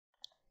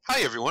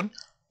Hi everyone,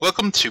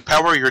 welcome to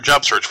Power Your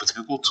Job Search with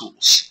Google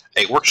Tools,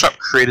 a workshop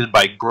created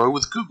by Grow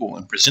with Google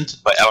and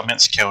presented by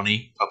Alamance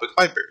County Public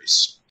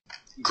Libraries.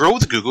 Grow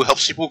with Google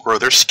helps people grow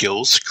their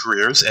skills,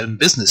 careers, and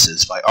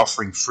businesses by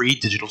offering free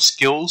digital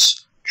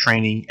skills,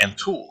 training, and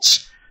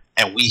tools,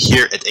 and we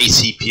here at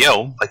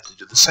ACPL like to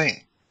do the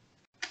same.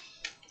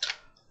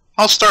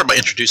 I'll start by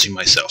introducing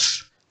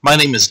myself. My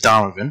name is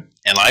Donovan,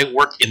 and I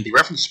work in the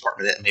reference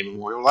department at May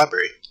Memorial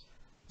Library.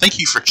 Thank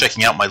you for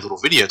checking out my little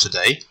video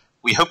today.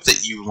 We hope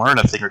that you learn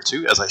a thing or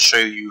two as I show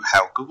you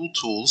how Google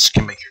Tools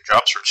can make your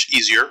job search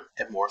easier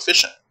and more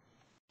efficient.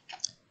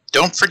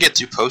 Don't forget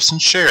to post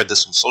and share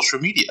this on social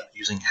media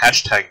using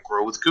hashtag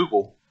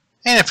 #GrowWithGoogle,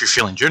 and if you're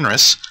feeling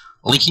generous,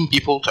 linking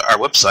people to our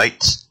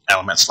website,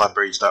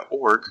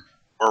 alamancelibraries.org,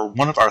 or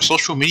one of our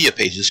social media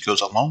pages goes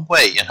a long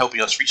way in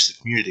helping us reach the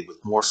community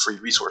with more free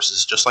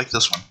resources just like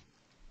this one.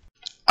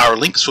 Our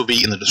links will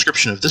be in the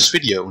description of this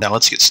video. Now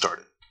let's get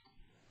started.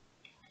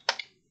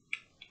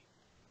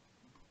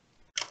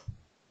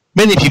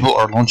 Many people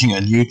are launching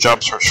a new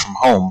job search from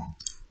home,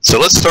 so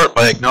let's start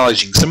by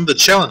acknowledging some of the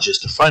challenges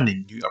to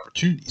finding new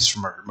opportunities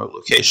from a remote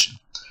location.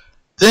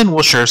 Then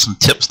we'll share some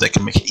tips that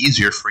can make it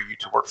easier for you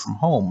to work from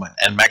home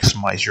and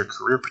maximize your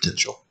career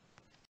potential.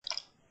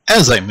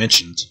 As I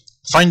mentioned,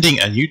 finding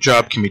a new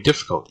job can be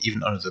difficult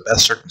even under the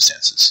best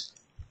circumstances.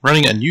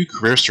 Running a new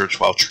career search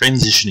while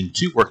transitioning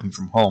to working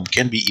from home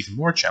can be even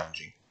more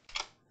challenging.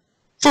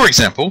 For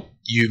example,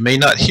 you may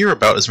not hear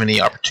about as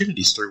many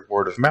opportunities through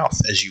word of mouth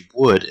as you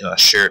would in a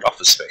shared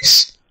office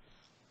space.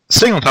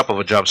 Staying on top of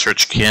a job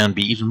search can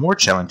be even more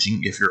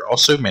challenging if you're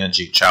also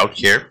managing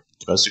childcare,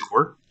 domestic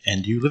work,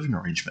 and new living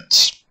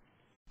arrangements.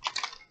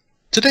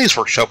 Today's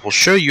workshop will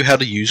show you how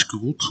to use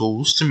Google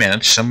Tools to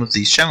manage some of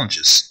these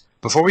challenges.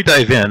 Before we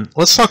dive in,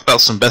 let's talk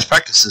about some best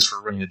practices for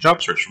running a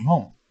job search from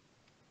home.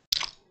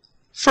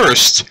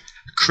 First,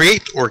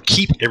 create or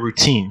keep a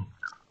routine.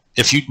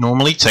 If you'd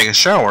normally take a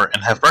shower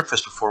and have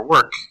breakfast before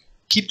work,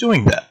 keep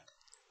doing that.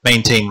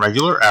 Maintain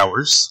regular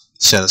hours,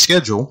 set a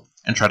schedule,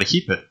 and try to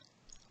keep it.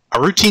 A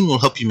routine will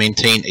help you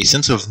maintain a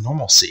sense of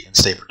normalcy and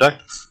stay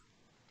productive.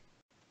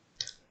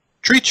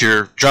 Treat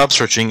your job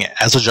searching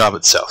as a job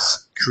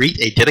itself. Create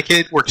a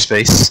dedicated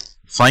workspace,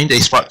 find a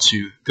spot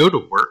to go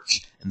to work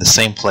in the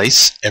same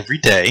place every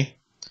day.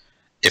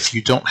 If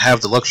you don't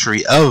have the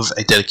luxury of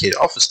a dedicated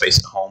office space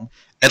at home,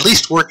 at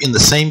least work in the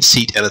same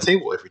seat at a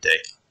table every day,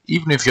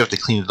 even if you have to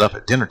clean it up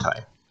at dinner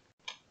time.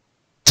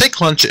 Take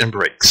lunch and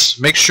breaks.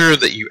 Make sure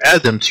that you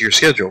add them to your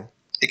schedule.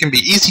 It can be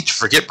easy to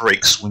forget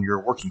breaks when you're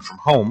working from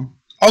home.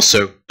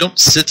 Also, don't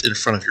sit in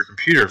front of your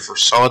computer for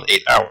solid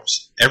 8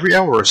 hours. Every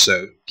hour or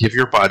so, give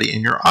your body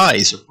and your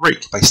eyes a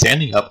break by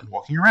standing up and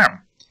walking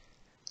around.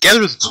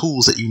 Gather the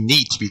tools that you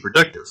need to be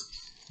productive.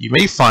 You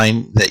may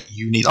find that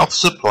you need office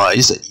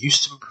supplies that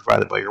used to be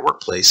provided by your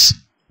workplace.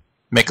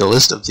 Make a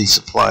list of these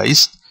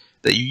supplies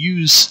that you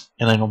use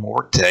in a normal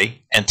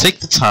workday and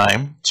take the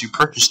time to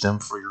purchase them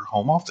for your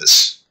home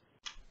office.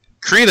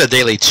 Create a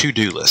daily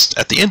to-do list.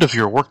 At the end of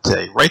your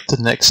workday, write the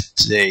next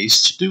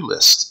day's to-do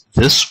list.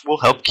 This will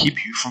help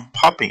keep you from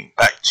popping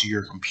back to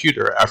your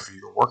computer after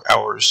your work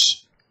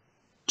hours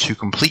to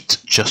complete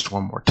just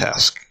one more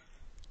task.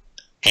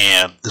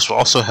 And this will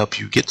also help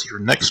you get to your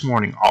next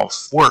morning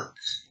off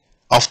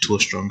to a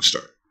strong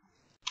start.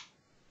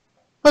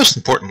 Most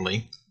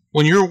importantly,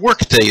 when your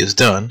workday is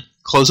done,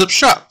 close up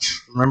shop.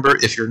 Remember,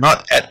 if you're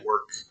not at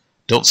work,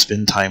 don't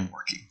spend time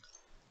working.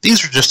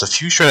 These are just a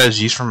few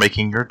strategies for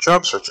making your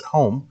job search at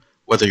home,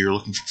 whether you're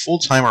looking for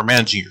full-time or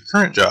managing your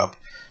current job,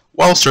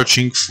 while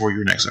searching for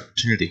your next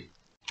opportunity.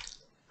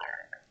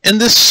 In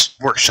this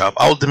workshop,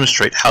 I'll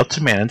demonstrate how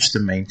to manage the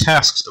main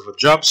tasks of a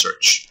job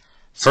search.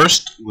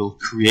 First, we'll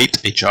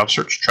create a job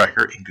search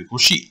tracker in Google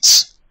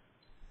Sheets.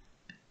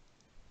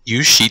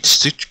 Use Sheets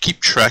to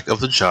keep track of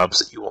the jobs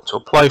that you want to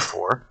apply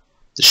for.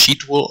 The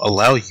sheet will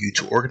allow you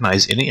to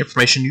organize any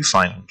information you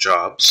find on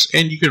jobs,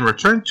 and you can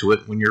return to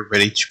it when you're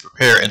ready to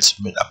prepare and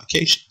submit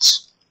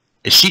applications.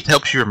 A sheet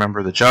helps you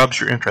remember the jobs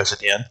you're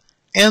interested in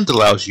and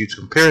allows you to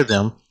compare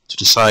them to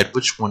decide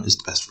which one is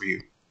the best for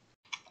you.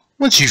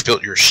 Once you've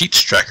built your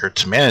Sheets tracker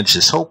to manage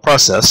this whole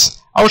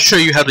process, I'll show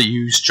you how to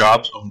use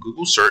jobs on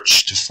Google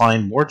Search to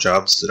find more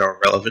jobs that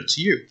are relevant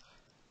to you.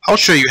 I'll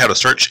show you how to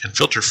search and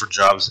filter for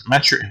jobs that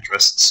match your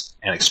interests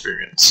and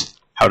experience,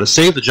 how to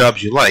save the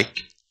jobs you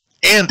like,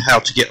 and how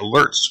to get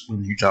alerts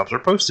when new jobs are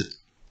posted.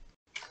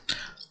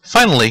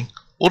 Finally,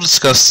 we'll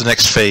discuss the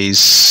next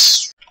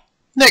phase.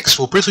 Next,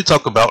 we'll briefly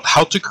talk about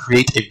how to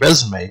create a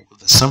resume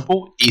with a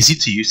simple,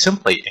 easy-to-use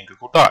template in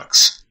Google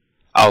Docs.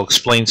 I'll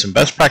explain some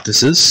best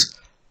practices.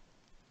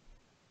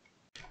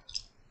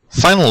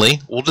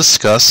 Finally, we'll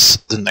discuss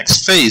the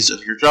next phase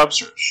of your job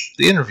search,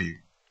 the interview.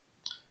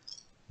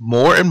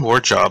 More and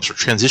more jobs are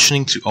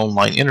transitioning to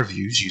online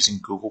interviews using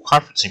Google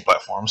conferencing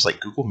platforms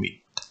like Google Meet.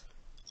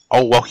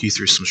 I'll walk you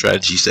through some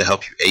strategies to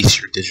help you ace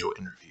your digital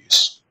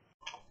interviews.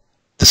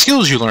 The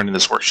skills you learn in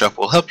this workshop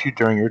will help you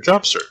during your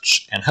job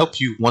search and help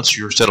you once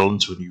you're settled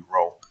into a new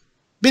role.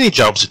 Many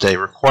jobs today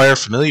require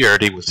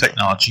familiarity with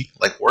technology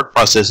like word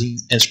processing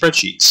and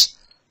spreadsheets.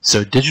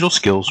 So digital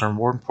skills are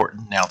more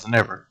important now than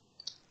ever.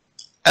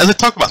 As I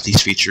talk about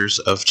these features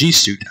of G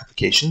Suite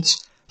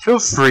applications, feel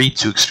free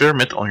to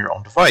experiment on your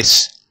own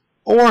device,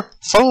 or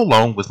follow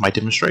along with my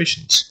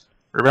demonstrations.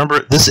 Remember,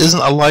 this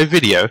isn't a live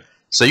video,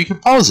 so you can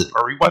pause it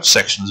or rewatch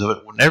sections of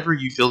it whenever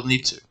you feel the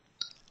need to.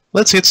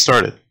 Let's get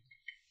started.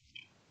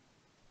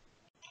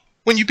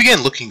 When you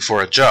begin looking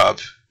for a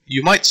job,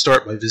 you might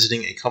start by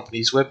visiting a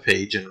company's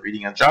webpage and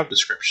reading a job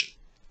description.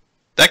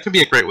 That can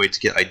be a great way to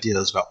get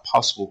ideas about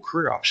possible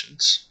career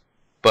options.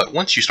 But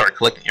once you start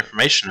collecting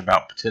information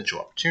about potential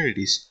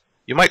opportunities,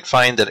 you might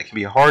find that it can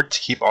be hard to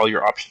keep all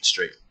your options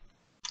straight.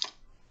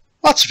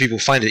 Lots of people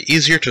find it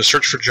easier to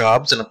search for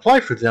jobs and apply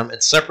for them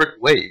in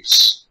separate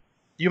waves.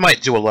 You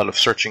might do a lot of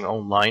searching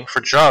online for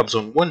jobs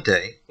on one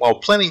day while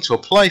planning to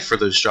apply for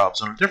those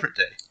jobs on a different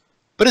day.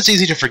 But it's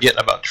easy to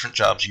forget about different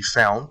jobs you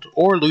found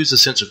or lose a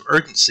sense of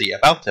urgency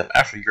about them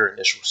after your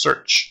initial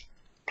search.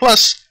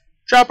 Plus,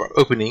 job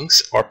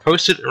openings are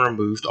posted and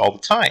removed all the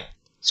time,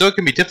 so it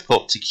can be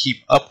difficult to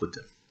keep up with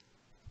them.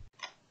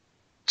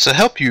 To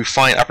help you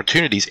find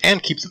opportunities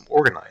and keep them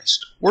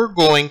organized, we're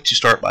going to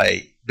start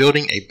by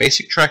building a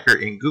basic tracker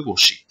in Google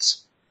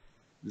Sheets.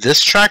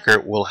 This tracker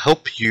will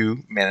help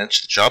you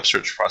manage the job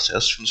search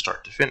process from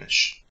start to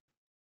finish.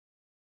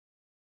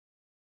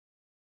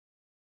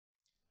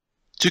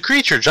 To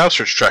create your job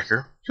search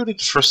tracker, you'll need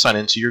to first sign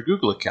into your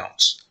Google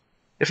account.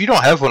 If you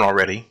don't have one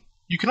already,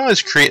 you can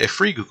always create a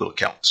free Google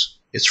account.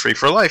 It's free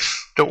for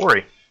life, don't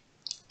worry.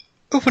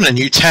 Open a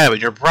new tab in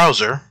your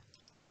browser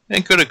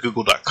and go to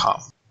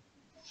google.com.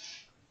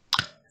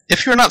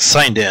 If you're not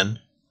signed in,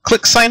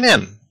 click Sign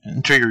In and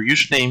enter your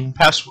username and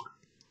password.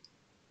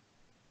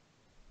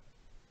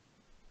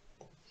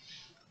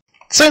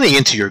 Signing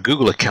into your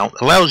Google account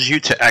allows you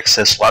to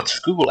access lots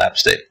of Google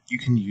apps that you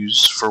can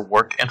use for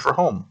work and for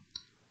home.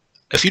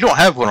 If you don't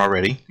have one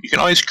already, you can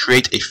always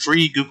create a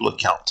free Google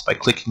account by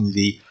clicking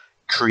the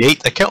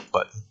Create Account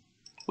button,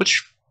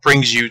 which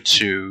brings you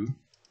to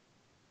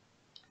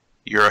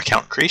your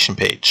account creation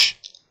page.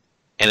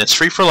 And it's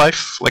free for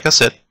life, like I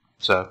said,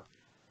 so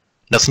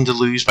nothing to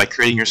lose by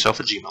creating yourself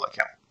a Gmail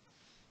account.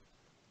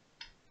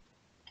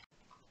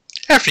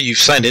 After you've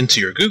signed into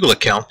your Google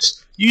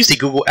account, use the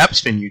Google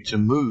Apps menu to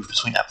move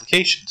between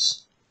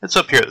applications. It's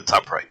up here at the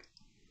top right.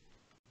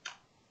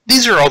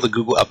 These are all the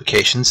Google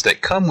applications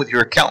that come with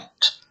your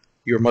account.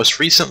 Your most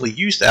recently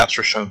used apps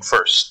are shown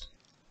first.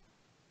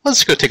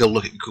 Let's go take a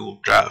look at Google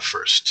Drive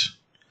first.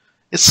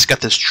 It's got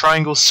this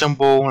triangle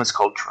symbol and it's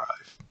called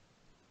Drive.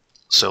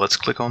 So let's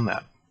click on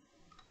that.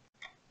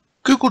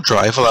 Google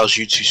Drive allows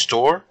you to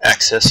store,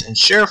 access, and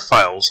share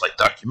files like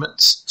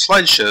documents,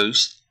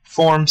 slideshows,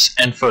 forms,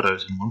 and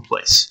photos in one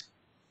place.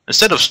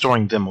 Instead of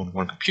storing them on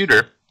one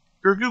computer,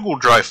 your Google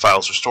Drive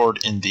files are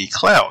stored in the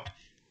cloud,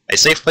 a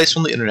safe place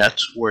on the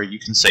internet where you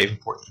can save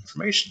important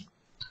information.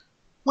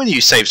 When you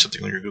save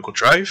something on your Google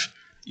Drive,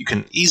 you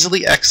can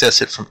easily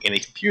access it from any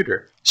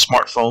computer,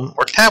 smartphone,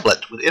 or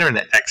tablet with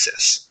internet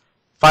access.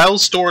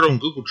 Files stored on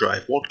Google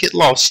Drive won't get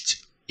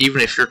lost,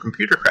 even if your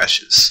computer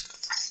crashes.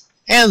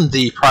 And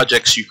the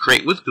projects you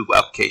create with Google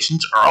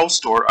applications are all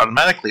stored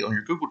automatically on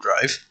your Google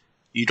Drive.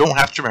 You don't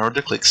have to remember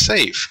to click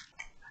Save.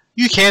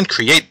 You can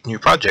create new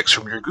projects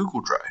from your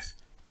Google Drive.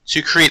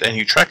 To create a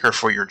new tracker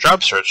for your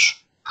job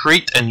search,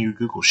 create a new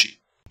Google Sheet.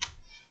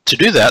 To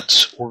do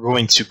that, we're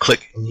going to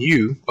click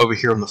New over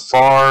here on the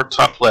far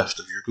top left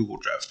of your Google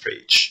Drive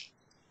page.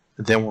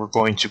 And then we're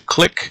going to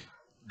click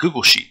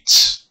Google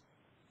Sheets.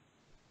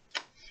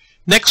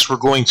 Next, we're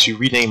going to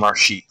rename our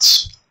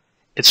sheets.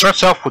 It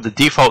starts off with the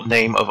default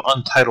name of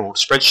Untitled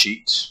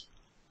Spreadsheet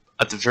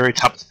at the very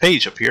top of the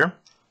page up here.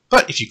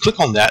 But if you click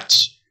on that,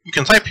 you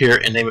can type here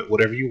and name it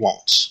whatever you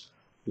want.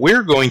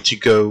 We're going to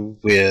go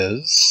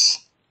with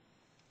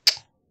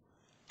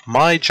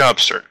My Job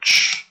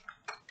Search.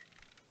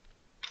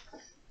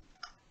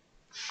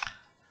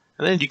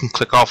 And then you can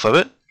click off of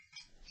it.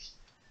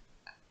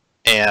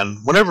 And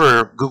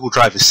whenever Google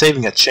Drive is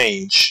saving a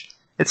change,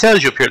 it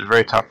tells you up here at the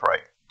very top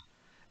right.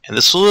 And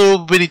this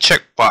little bitty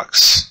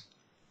checkbox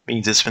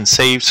means it's been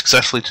saved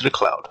successfully to the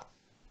cloud.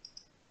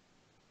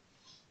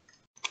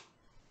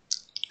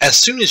 As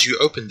soon as you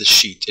open the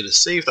sheet, it is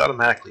saved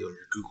automatically on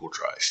your Google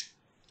Drive.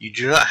 You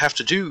do not have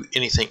to do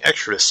anything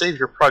extra to save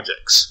your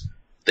projects.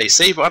 They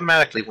save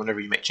automatically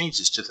whenever you make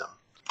changes to them.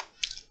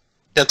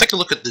 Now take a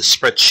look at this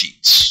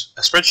spreadsheet.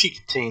 A spreadsheet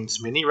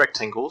contains many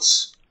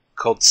rectangles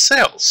called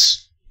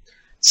cells.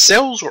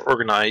 Cells are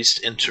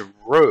organized into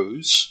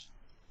rows,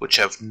 which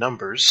have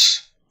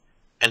numbers,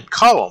 and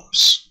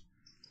columns,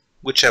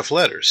 which have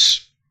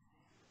letters.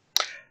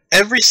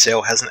 Every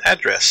cell has an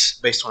address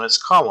based on its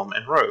column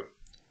and row.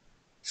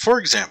 For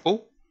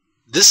example,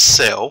 this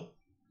cell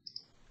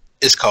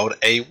is called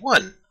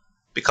A1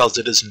 because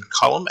it is in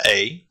column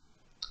A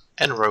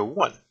and row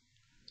 1.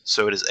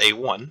 So it is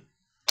A1.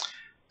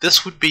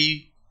 This would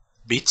be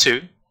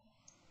B2.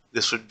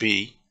 This would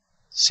be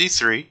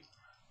C3,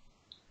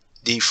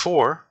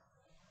 D4,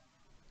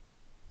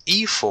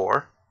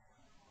 E4,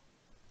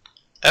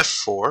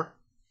 F4,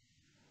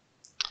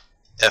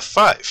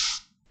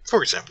 F5,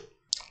 for example.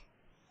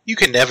 You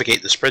can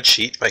navigate the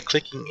spreadsheet by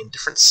clicking in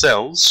different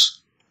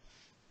cells,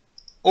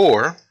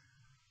 or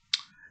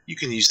you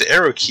can use the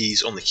arrow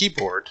keys on the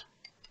keyboard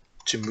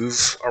to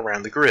move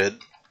around the grid.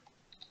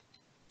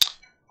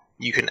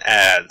 You can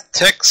add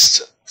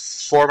text,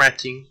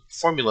 formatting,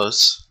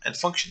 formulas, and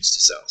functions to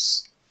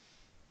cells.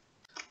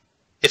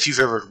 If you've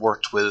ever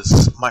worked with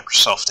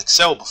Microsoft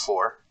Excel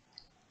before,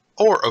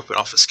 or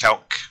OpenOffice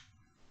Calc,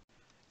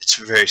 it's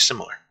very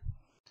similar.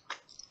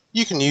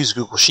 You can use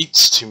Google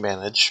Sheets to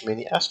manage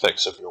many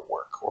aspects of your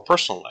work or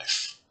personal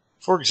life.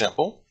 For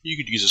example, you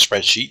could use a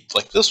spreadsheet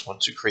like this one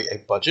to create a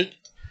budget,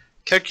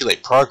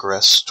 calculate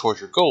progress towards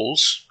your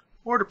goals,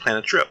 or to plan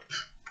a trip.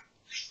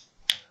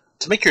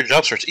 To make your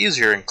job search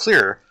easier and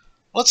clearer,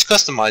 let's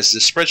customize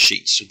this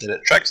spreadsheet so that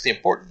it tracks the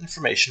important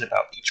information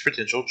about each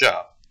potential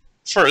job.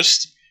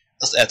 First,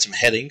 let's add some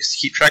headings to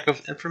keep track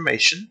of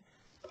information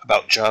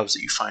about jobs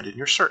that you find in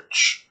your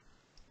search.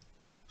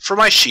 For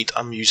my sheet,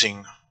 I'm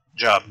using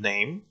job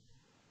name,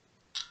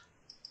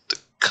 the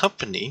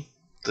company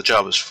the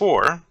job is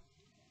for,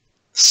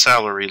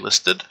 salary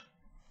listed,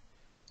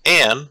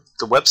 and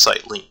the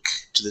website link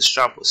to this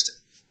job listing.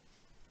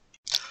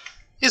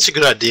 It's a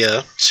good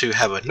idea to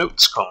have a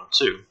notes column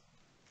too,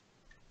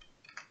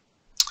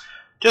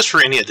 just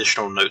for any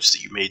additional notes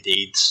that you may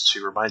need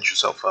to remind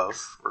yourself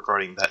of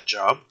regarding that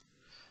job.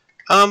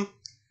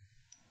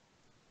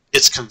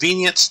 It's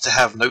convenient to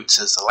have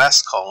notes as the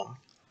last column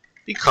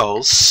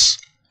because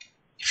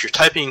if you're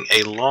typing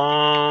a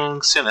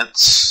long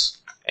sentence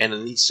and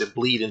it needs to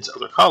bleed into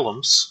other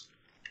columns,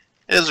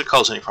 it doesn't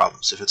cause any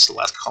problems if it's the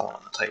last column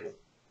on the table.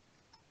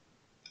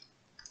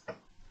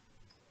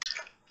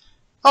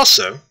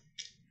 Also,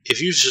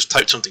 if you just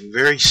type something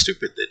very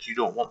stupid that you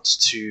don't want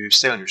to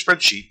stay on your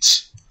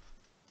spreadsheet,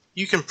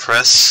 you can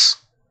press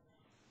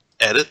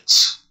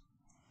Edit,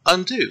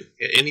 Undo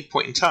at any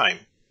point in time,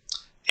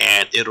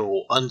 and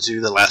it'll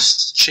undo the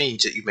last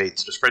change that you made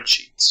to the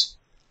spreadsheet.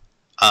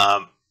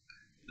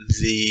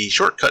 The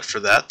shortcut for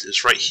that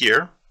is right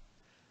here,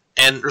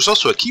 and there's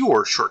also a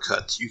keyword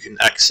shortcut you can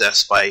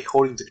access by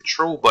holding the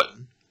Control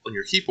button on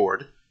your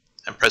keyboard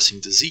and pressing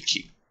the Z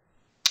key.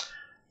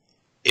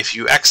 If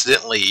you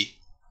accidentally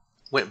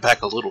went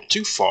back a little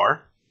too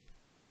far,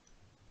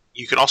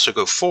 you can also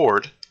go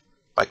forward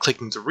by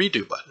clicking the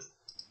Redo button.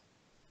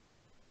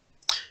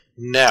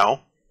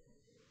 Now,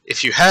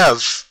 if you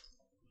have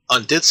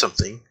undid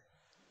something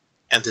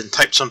and then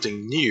type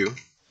something new,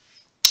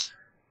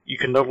 you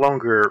can no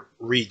longer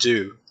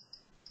redo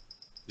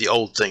the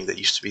old thing that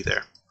used to be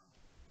there.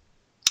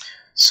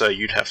 So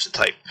you'd have to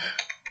type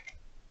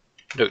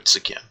notes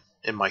again,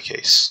 in my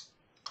case.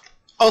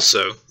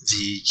 Also,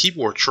 the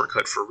keyboard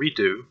shortcut for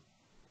redo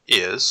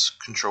is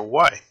Control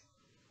Y.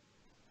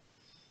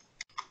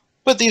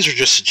 But these are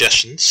just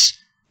suggestions.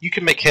 You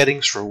can make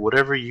headings for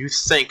whatever you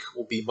think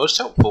will be most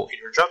helpful in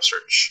your job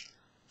search.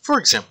 For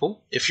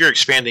example, if you're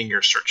expanding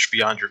your search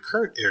beyond your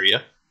current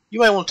area, you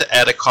might want to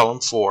add a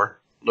column for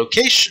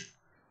location,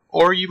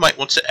 or you might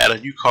want to add a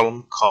new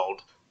column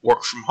called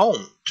work from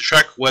home to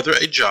track whether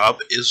a job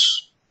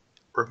is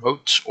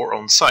remote or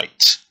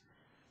on-site.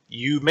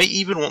 You may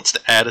even want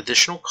to add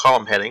additional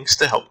column headings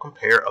to help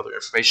compare other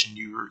information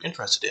you're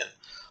interested in,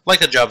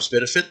 like a job's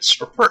benefits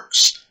or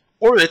perks,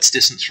 or its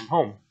distance from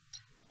home.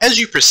 As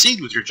you proceed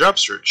with your job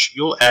search,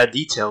 you'll add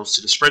details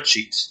to the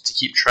spreadsheet to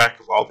keep track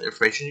of all the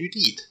information you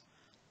need.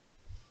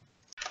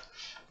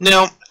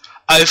 Now,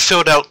 I've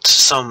filled out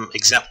some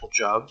example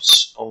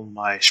jobs on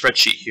my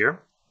spreadsheet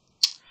here,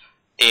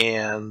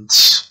 and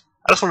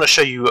I just want to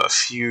show you a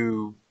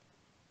few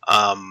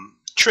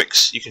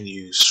tricks you can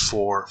use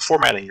for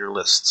formatting your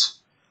lists.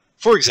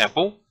 For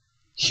example,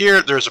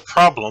 here there's a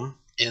problem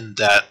in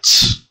that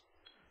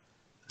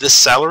this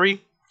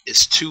salary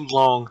is too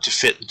long to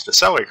fit into the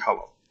salary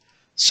column.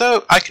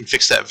 So I can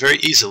fix that very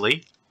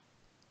easily.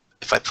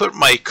 If I put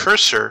my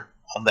cursor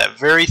on that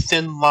very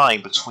thin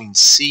line between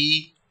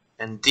C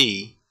and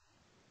D,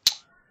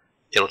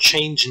 it'll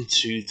change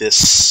into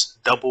this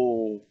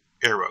double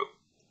arrow.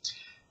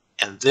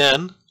 And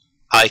then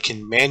I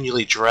can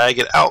manually drag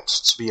it out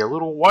to be a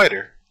little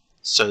wider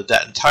so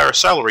that entire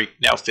salary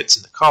now fits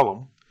in the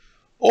column.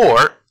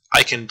 Or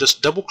I can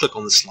just double click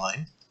on this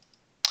line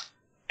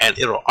and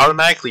it'll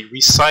automatically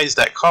resize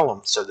that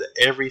column so that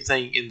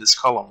everything in this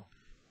column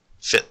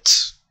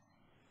fits.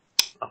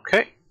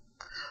 Okay.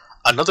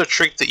 Another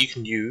trick that you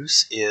can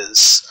use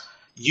is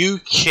you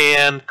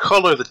can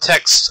color the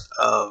text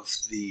of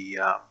the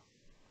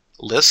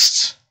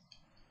list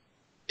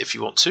if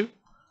you want to.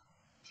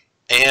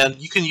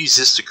 And you can use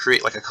this to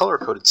create like a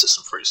color-coded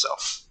system for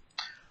yourself.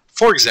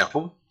 For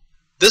example,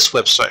 this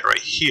website right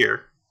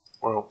here,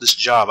 or this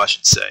job I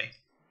should say,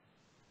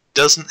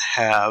 doesn't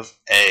have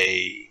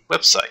a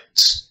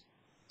website.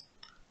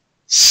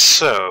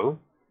 So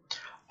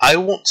I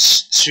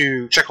want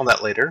to check on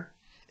that later.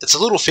 It's a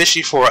little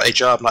fishy for a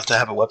job not to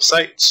have a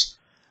website,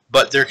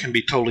 but there can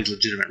be totally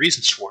legitimate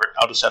reasons for it.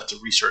 I'll just have to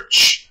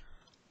research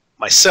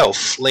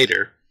myself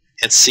later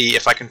and see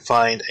if I can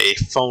find a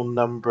phone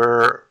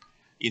number,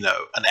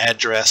 an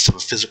address of a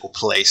physical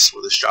place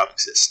where this job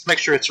exists. Make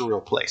sure it's a real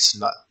place,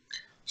 not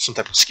some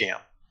type of scam.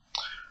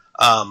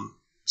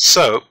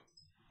 So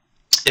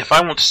if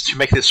I want to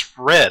make this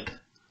red,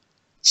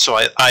 so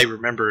I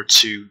remember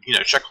to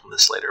check on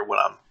this later when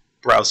I'm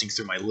browsing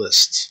through my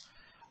lists,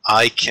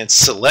 I can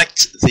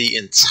select the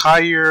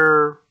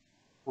entire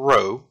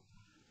row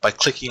by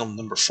clicking on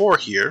number 4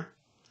 here,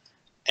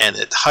 and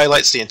it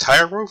highlights the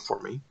entire row for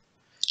me.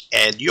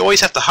 And you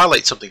always have to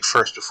highlight something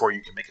first before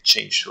you can make a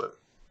change to it.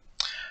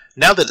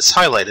 Now that it's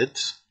highlighted,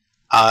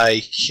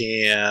 I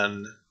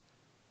can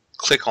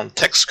click on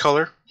text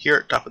color here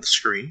at the top of the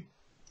screen.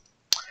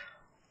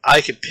 I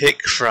can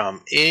pick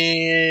from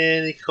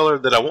any color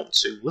that I want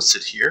to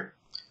listed here.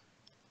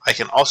 I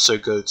can also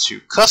go to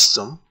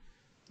custom,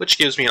 which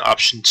gives me an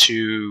option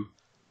to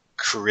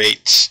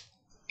create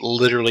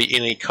literally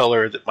any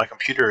color that my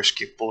computer is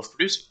capable of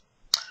producing.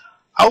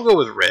 I'll go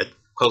with red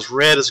because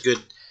red is a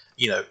good,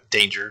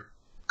 danger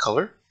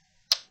color.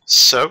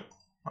 So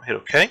I'll hit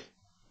OK.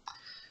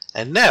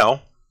 And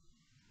now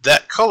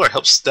that color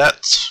helps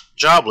that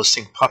job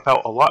listing pop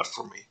out a lot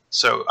for me.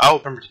 So I'll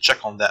remember to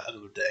check on that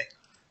another day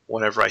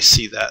whenever I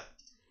see that.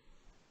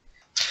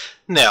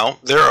 Now,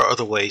 there are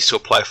other ways to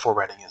apply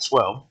formatting as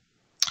well.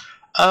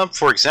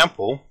 For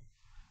example,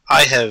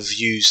 I have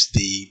used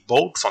the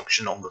bold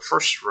function on the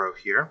first row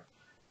here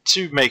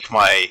to make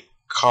my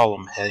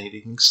column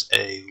headings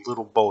a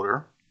little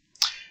bolder.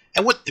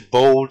 And what the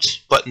bold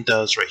button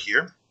does right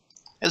here,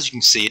 as you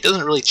can see, it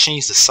doesn't really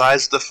change the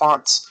size of the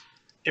font.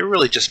 It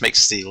really just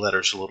makes the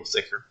letters a little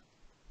thicker.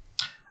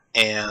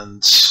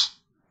 And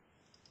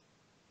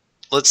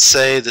let's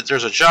say that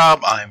there's a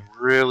job I'm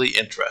really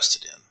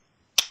interested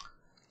in,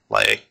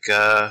 like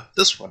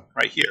this one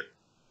right here.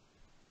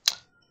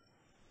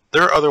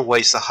 There are other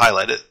ways to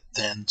highlight it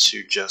than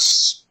to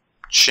just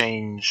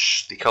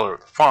change the color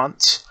of the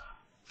font.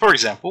 For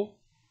example,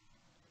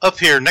 up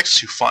here next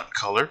to font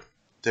color,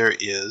 there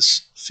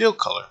is field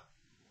color.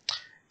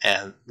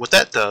 And what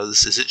that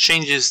does is it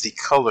changes the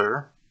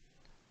color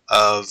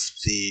of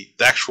the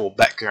actual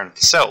background of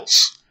the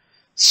cells.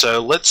 So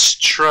let's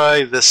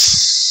try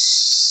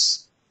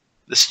this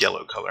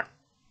yellow color.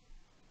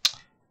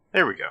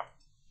 There we go.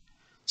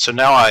 So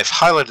now I've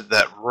highlighted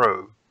that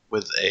row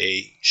with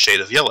a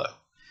shade of yellow.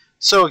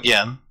 So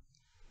again,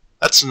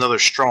 that's another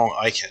strong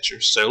eye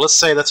catcher. So let's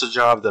say that's a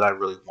job that I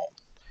really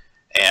want.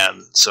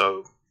 And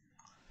so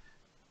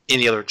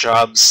any other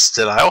jobs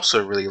that I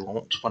also really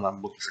want when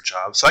I'm looking for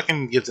jobs, I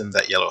can give them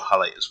that yellow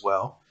highlight as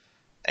well.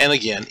 And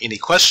again, any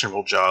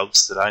questionable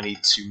jobs that I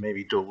need to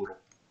maybe do a little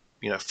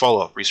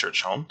follow-up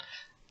research on,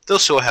 they'll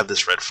still have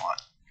this red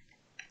font.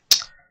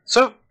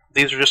 So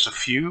these are just a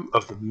few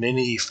of the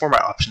many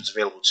format options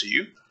available to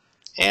you,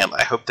 and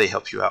I hope they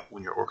help you out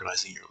when you're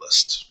organizing your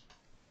list.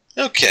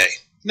 Okay,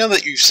 now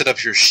that you've set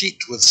up your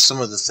sheet with some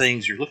of the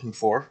things you're looking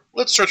for,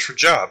 let's search for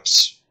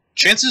jobs.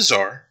 Chances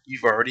are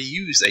you've already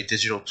used a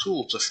digital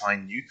tool to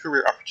find new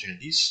career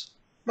opportunities.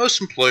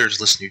 Most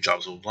employers list new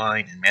jobs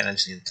online and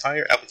manage the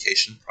entire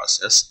application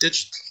process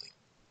digitally.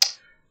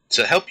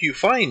 To help you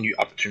find new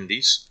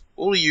opportunities,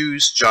 we'll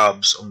use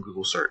Jobs on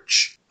Google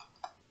Search.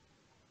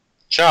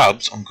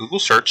 Jobs on Google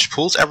Search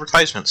pulls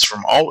advertisements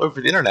from all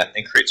over the internet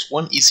and creates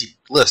one easy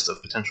list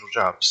of potential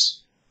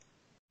jobs.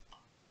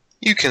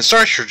 You can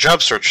start your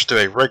job search through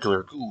a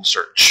regular Google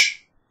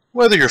search.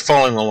 Whether you're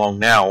following along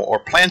now or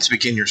plan to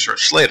begin your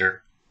search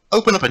later,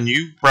 open up a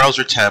new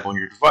browser tab on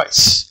your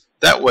device.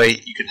 That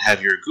way you can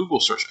have your Google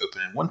search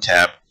open in one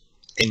tab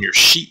and your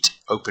sheet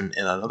open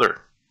in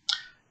another.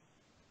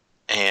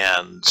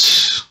 And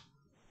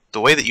the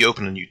way that you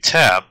open a new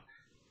tab,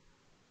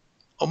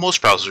 on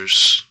most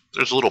browsers,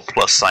 there's a little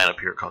plus sign up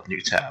here called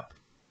New Tab,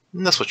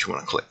 and that's what you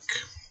want to click.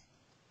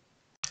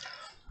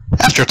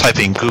 After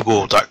typing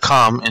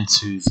google.com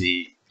into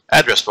the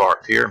address bar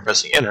up here and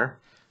pressing enter,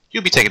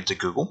 you'll be taken to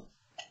Google.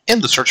 In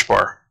the search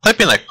bar,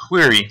 type in a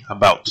query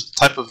about the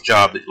type of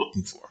job that you're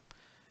looking for.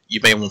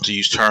 You may want to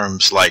use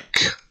terms like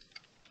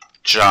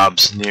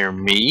jobs near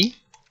me,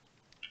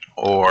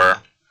 or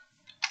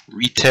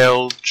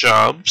retail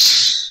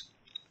jobs,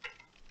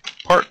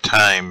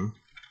 part-time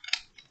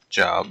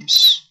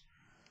jobs,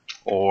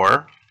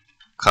 or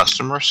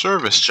customer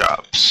service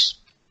jobs.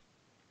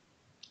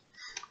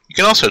 You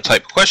can also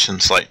type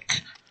questions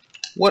like,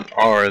 what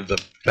are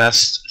the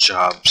best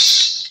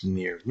jobs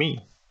near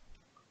me?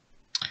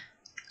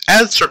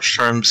 Add search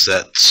terms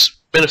that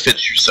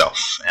benefit yourself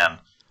and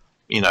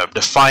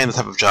define the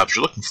type of jobs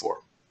you're looking for.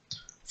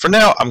 For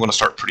now, I'm going to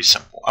start pretty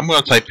simple. I'm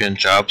going to type in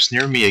jobs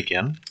near me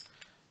again,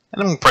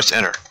 and I'm going to press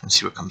enter and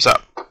see what comes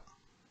up.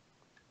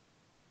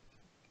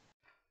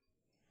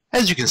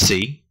 As you can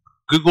see,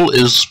 Google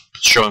is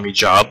showing me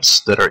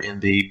jobs that are in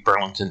the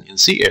Burlington,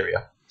 NC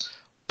area.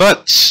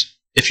 But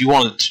if you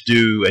wanted to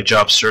do a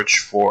job search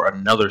for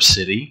another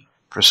city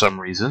for some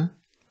reason,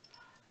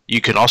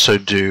 you can also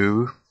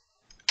do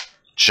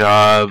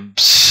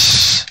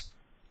jobs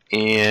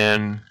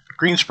in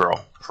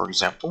Greensboro, for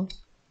example,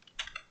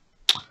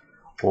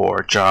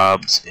 or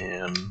jobs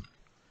in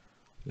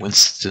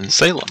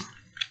Winston-Salem,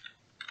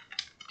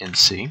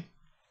 NC.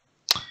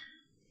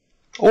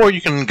 Or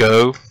you can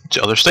go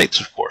to other states,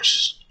 of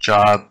course.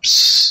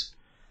 Jobs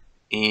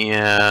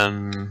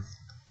in,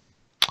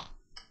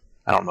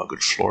 I don't know,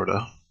 good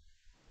Florida.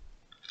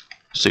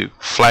 Let's do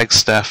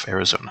Flagstaff,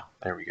 Arizona.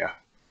 There we go.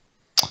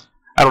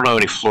 I don't know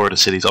any Florida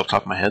cities off the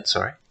top of my head,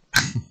 sorry.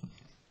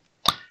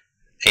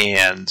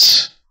 And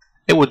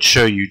it would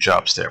show you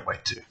jobs their way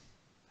too,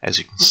 as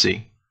you can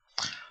see.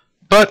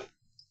 But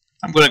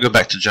I'm going to go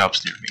back to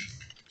jobs near me.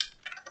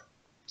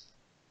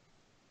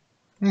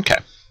 Okay.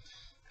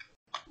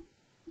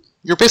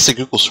 Your basic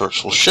Google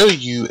search will show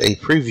you a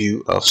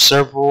preview of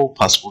several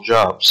possible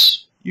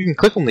jobs. You can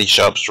click on these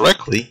jobs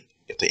directly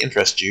if they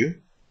interest you,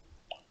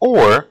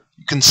 or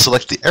you can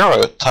select the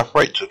arrow at the top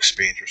right to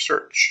expand your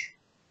search.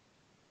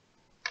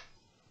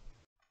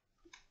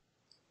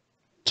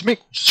 To make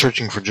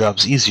searching for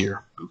jobs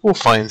easier, Google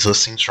finds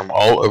listings from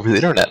all over the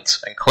internet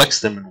and collects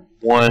them in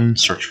one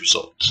search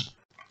result.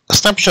 A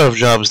snapshot of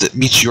jobs that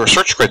meets your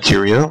search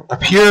criteria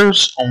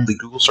appears on the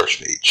Google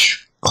search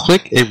page.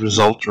 Click a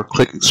result or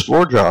click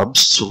Explore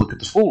Jobs to look at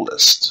the full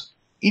list.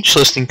 Each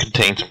listing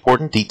contains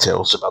important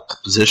details about the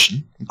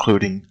position,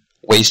 including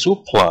ways to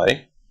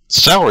apply,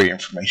 salary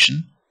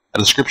information, a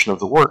description of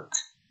the work,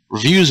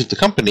 reviews of the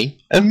company,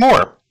 and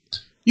more.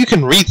 You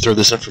can read through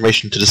this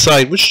information to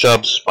decide which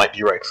jobs might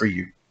be right for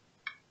you.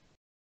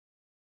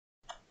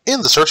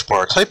 In the search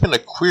bar, type in a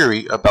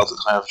query about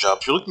the kind of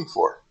jobs you're looking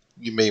for.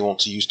 You may want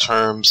to use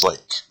terms like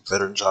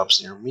veteran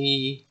jobs near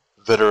me,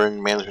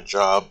 veteran management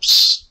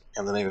jobs,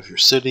 and the name of your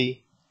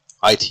city,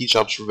 IT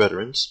jobs for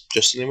veterans,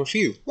 just to name a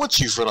few. Once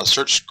you've run a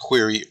search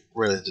query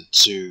related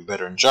to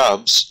veteran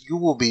jobs, you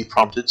will be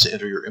prompted to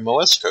enter your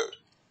MOS code.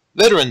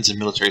 Veterans and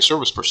military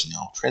service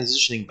personnel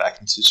transitioning back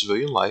into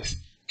civilian life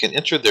can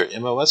enter their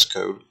MOS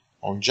code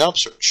on job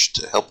search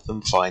to help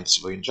them find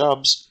civilian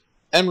jobs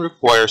and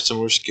require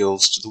similar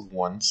skills to the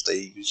ones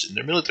they use in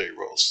their military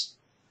roles.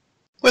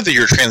 Whether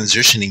you're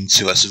transitioning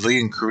to a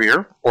civilian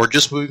career or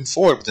just moving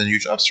forward with a new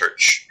job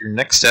search, your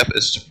next step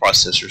is to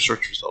process your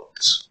search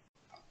results.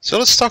 So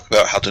let's talk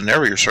about how to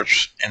narrow your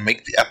search and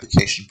make the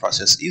application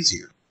process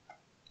easier.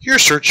 Your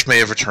search may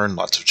have returned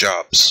lots of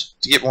jobs.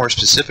 To get more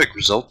specific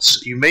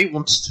results, you may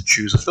want to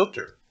choose a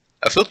filter.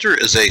 A filter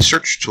is a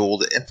search tool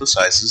that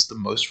emphasizes the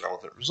most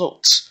relevant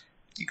results.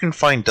 You can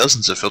find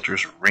dozens of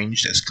filters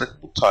arranged as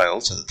clickable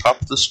tiles at the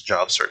top of this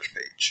job search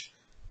page.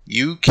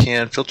 You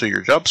can filter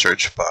your job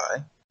search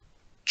by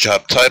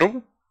job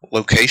title,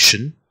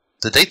 location,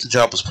 the date the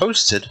job was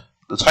posted,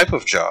 the type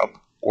of job,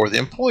 or the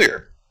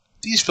employer.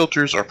 These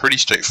filters are pretty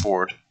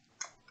straightforward.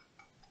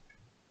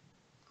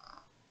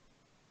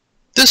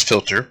 This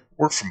filter,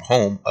 Work from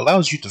Home,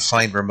 allows you to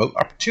find remote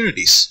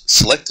opportunities.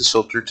 Select this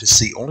filter to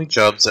see only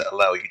jobs that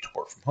allow you to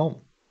work from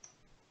home.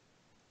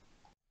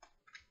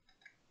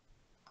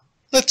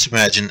 Let's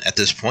imagine at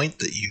this point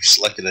that you've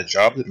selected a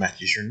job that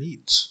matches your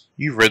needs.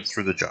 You've read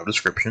through the job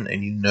description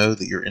and you know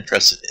that you're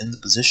interested in the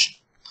position.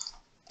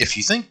 If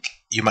you think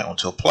you might want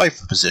to apply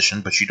for the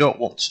position but you don't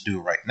want to do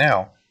it right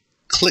now,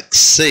 click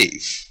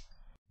Save.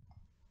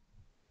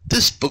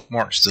 This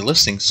bookmarks the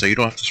listing so you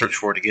don't have to search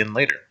for it again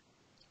later.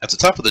 At the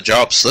top of the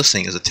jobs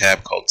listing is a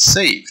tab called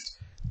Saved.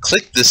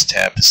 Click this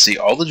tab to see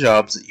all the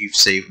jobs that you've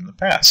saved in the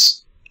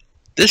past.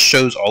 This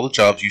shows all the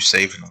jobs you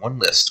saved in one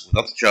list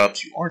without the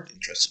jobs you aren't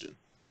interested in.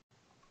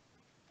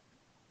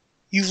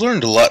 You've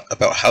learned a lot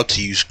about how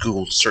to use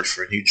Google to search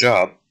for a new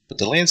job, but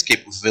the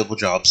landscape of available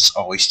jobs is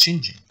always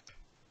changing.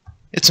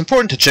 It's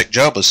important to check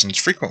job listings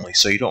frequently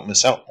so you don't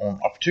miss out on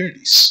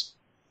opportunities.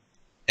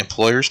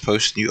 Employers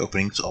post new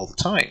openings all the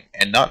time,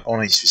 and not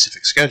on a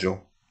specific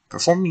schedule.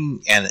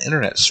 Performing an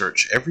internet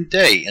search every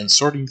day and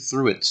sorting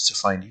through it to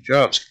find new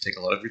jobs can take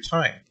a lot of your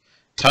time.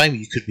 Time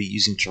you could be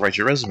using to write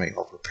your resume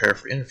or prepare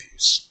for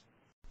interviews.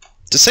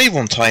 To save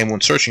on time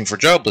when searching for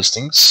job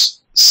listings,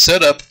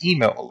 set up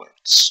email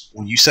alerts.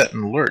 When you set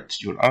an alert,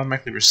 you will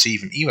automatically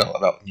receive an email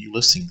about new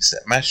listings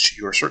that match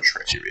your search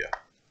criteria.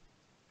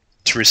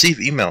 To receive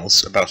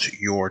emails about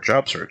your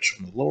job search,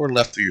 on the lower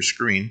left of your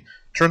screen,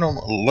 turn on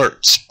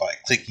alerts by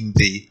clicking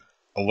the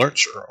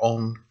Alerts are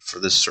on for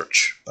this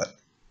search button.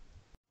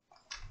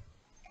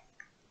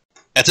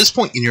 At this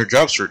point in your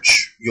job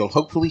search, you'll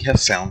hopefully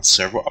have found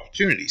several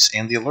opportunities,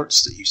 and the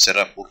alerts that you set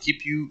up will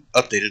keep you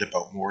updated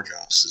about more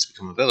jobs as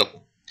become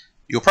available.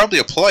 You'll probably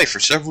apply for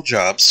several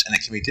jobs, and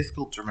it can be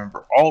difficult to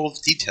remember all of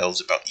the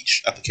details about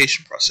each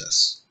application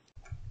process.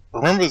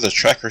 Remember the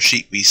tracker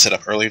sheet we set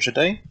up earlier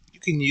today?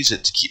 You can use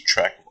it to keep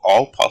track of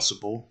all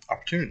possible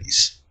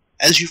opportunities.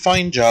 As you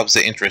find jobs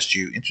that interest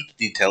you, enter the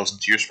details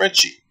into your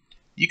spreadsheet.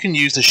 You can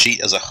use the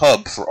sheet as a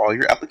hub for all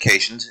your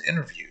applications and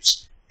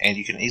interviews, and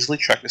you can easily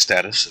track the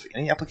status of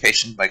any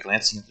application by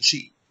glancing at the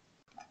sheet.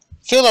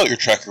 Fill out your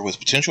tracker with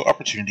potential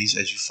opportunities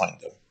as you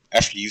find them.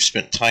 After you've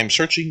spent time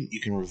searching,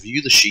 you can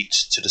review the sheet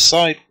to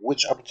decide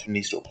which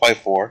opportunities to apply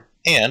for,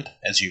 and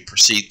as you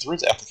proceed through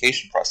the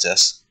application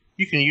process,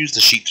 you can use the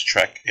sheet to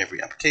track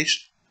every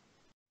application.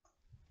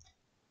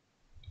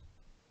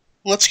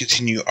 Let's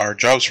continue our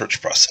job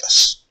search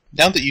process.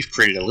 Now that you've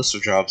created a list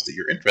of jobs that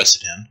you're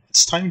interested in,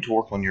 it's time to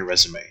work on your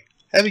resume.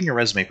 Having your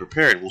resume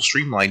prepared will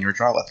streamline your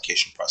job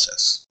application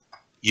process.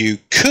 You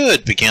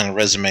could begin a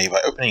resume by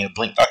opening a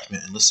blank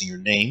document and listing your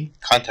name,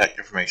 contact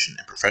information,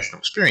 and professional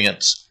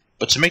experience,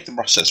 but to make the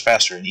process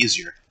faster and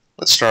easier,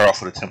 let's start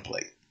off with a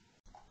template.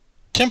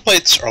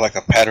 Templates are like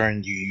a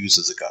pattern you use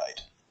as a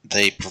guide.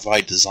 They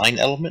provide design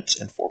elements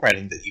and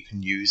formatting that you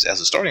can use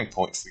as a starting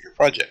point for your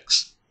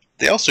projects.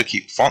 They also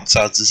keep font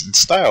sizes and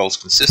styles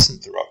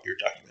consistent throughout your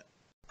document.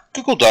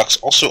 Google Docs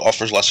also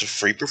offers lots of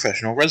free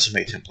professional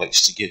resume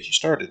templates to get you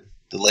started.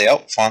 The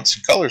layout, fonts,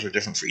 and colors are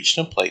different for each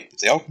template, but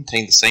they all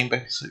contain the same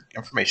basic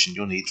information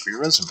you'll need for your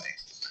resume,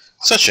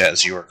 such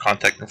as your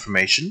contact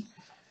information,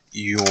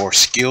 your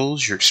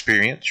skills, your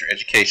experience, your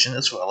education,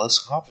 as well as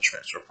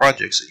accomplishments or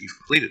projects that you've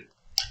completed.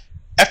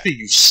 After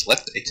you've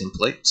selected a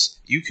template,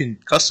 you can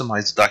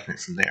customize the document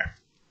from there.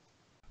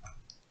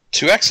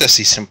 To access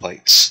these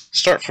templates,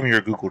 start from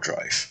your Google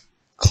Drive.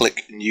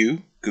 Click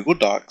New Google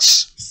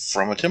Docs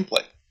from a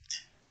template.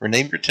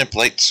 Rename your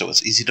template so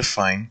it's easy to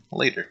find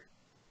later.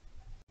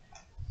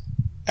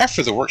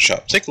 After the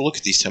workshop, take a look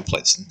at these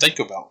templates and think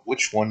about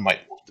which one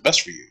might work the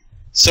best for you.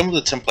 Some of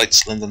the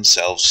templates lend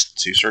themselves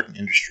to certain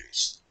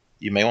industries.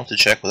 You may want to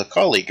check with a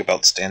colleague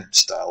about standard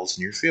styles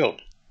in your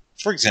field.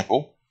 For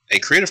example, a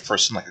creative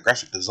person like a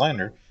graphic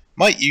designer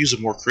might use a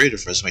more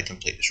creative resume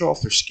template to show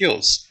off their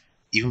skills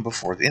even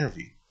before the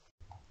interview.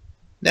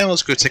 Now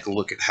let's go take a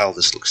look at how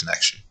this looks in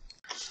action.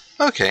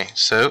 Okay,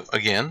 so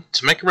again,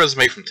 to make a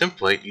resume from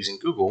template using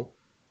Google,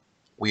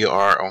 we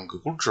are on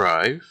Google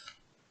Drive.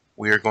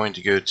 We are going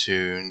to go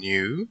to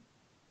New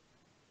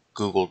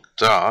Google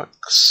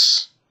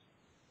Docs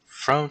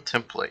from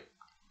template.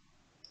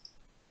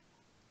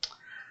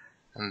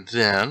 And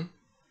then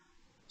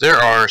there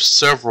are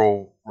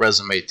several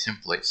resume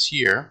templates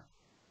here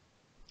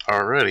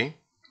already.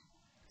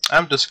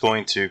 I'm just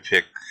going to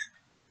pick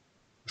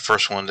the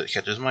first one that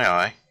catches my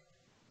eye.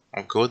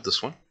 I'll go with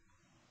this one.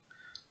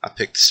 I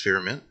picked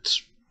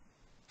Spearmint,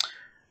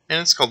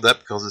 and it's called that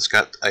because it's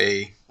got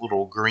a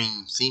little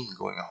green theme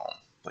going on,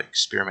 like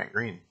Spearmint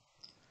Green.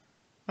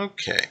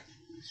 Okay.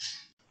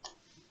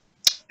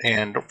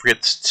 And don't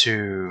forget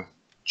to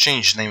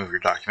change the name of your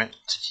document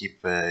to keep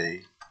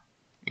a,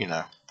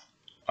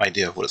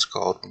 idea of what it's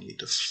called. We need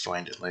to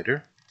find it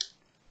later.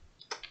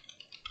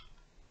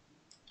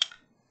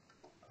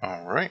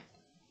 Alright.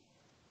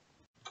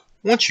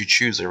 Once you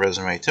choose a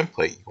resume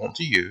template you want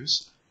to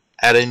use,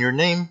 add in your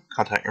name,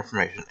 contact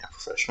information, and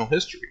professional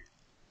history.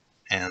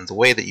 And the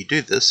way that you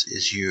do this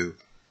is you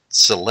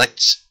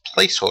select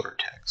placeholder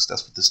text.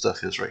 That's what this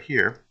stuff is right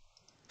here.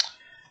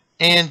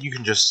 And you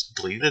can just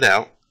delete it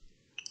out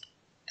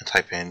and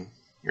type in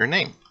your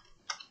name.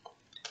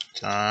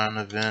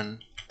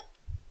 Donovan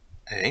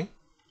A.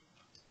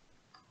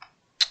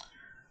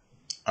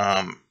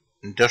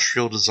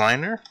 Industrial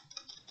designer.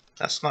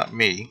 That's not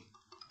me.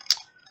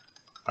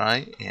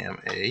 I am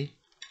a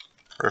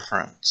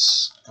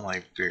reference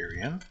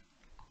librarian.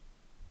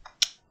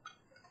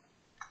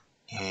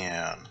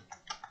 And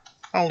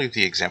I'll leave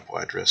the example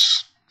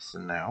address for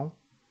now.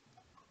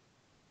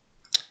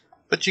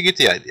 But you get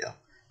the idea.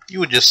 You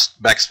would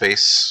just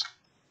backspace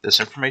this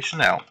information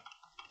out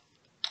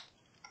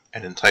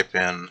and then type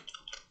in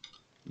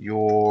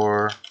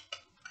your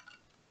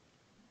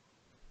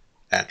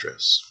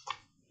address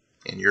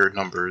and your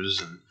numbers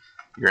and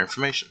your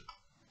information.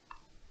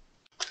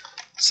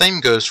 Same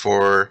goes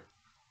for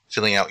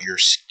filling out your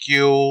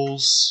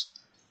skills,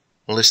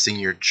 listing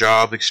your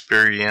job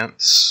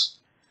experience,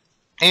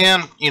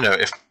 and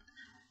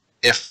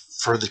if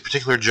for the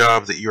particular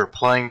job that you're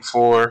applying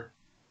for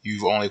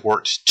you've only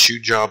worked 2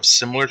 jobs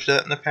similar to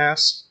that in the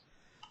past,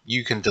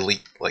 you can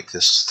delete like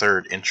this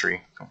third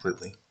entry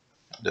completely.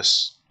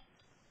 Just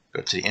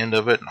go to the end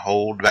of it and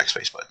hold the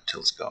backspace button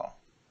until it's gone.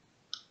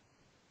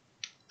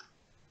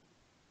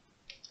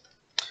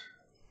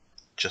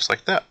 Just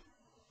like that.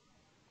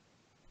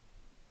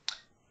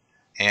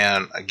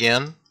 And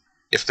again,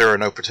 if there are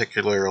no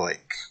particular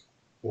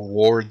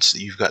awards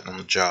that you've gotten on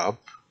the job,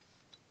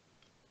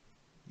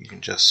 you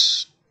can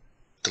just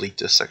delete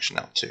this section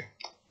out too.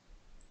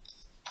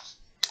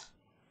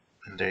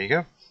 And there you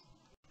go.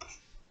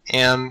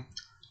 And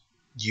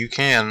you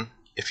can,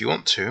 if you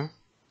want to,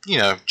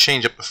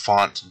 change up the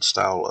font and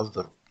style of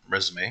the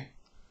resume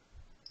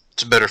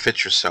to better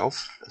fit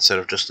yourself instead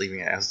of just leaving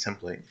it as a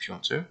template if you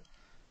want to.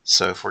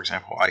 So for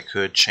example, I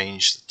could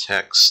change the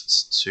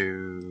text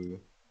to,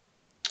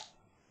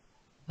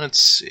 let's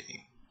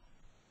see,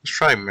 let's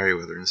try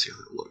Merriweather and see how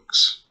it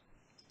looks.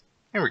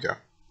 Here we go.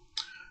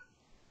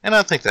 And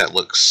I think that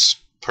looks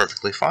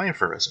perfectly fine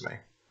for a resume.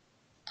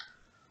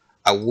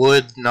 I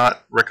would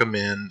not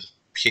recommend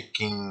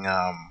picking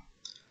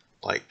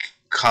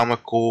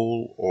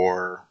comical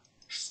or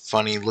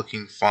funny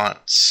looking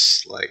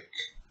fonts like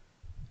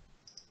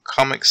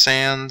Comic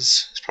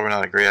Sans. It's probably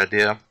not a great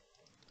idea.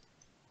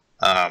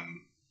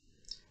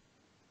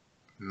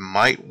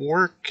 Might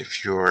work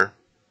if you're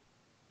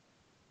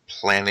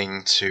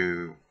planning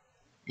to,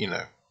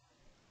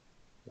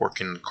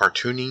 work in the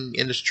cartooning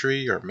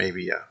industry, or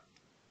maybe a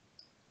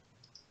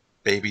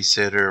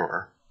babysitter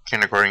or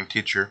kindergarten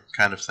teacher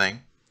kind of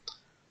thing.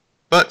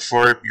 But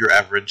for your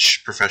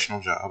average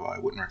professional job, I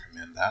wouldn't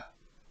recommend that.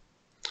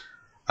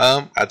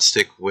 I'd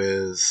stick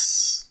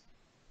with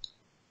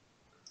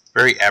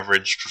very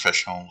average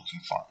professional looking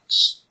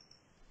fonts.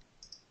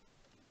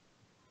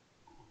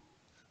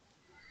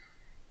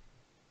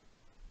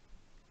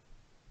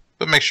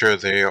 But make sure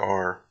they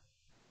are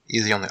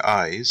easy on the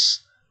eyes.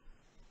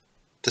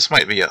 This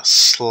might be a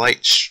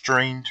slight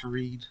strain to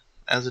read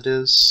as it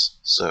is,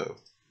 so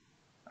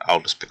I'll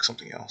just pick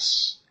something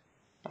else.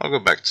 I'll go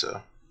back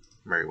to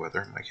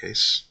Merriweather in my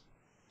case.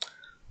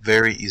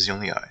 Very easy on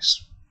the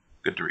eyes.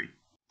 Good to read.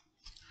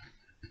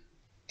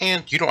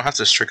 And you don't have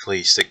to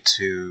strictly stick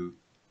to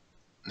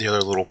the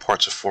other little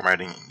parts of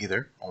formatting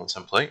either on the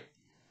template.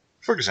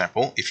 For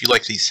example, if you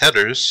like these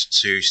headers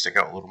to stick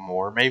out a little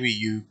more, maybe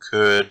you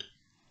could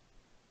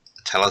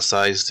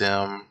italicize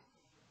them,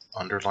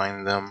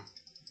 underline them.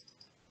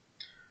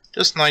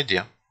 Just an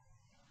idea.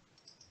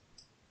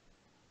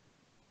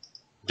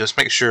 Just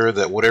make sure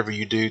that whatever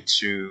you do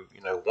to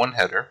one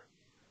header,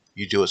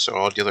 you do it to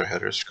all the other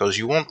headers, because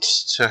you want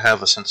to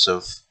have a sense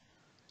of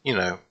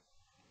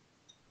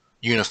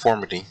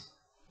uniformity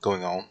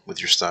going on with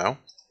your style.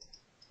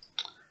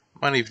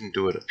 Might even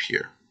do it up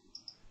here.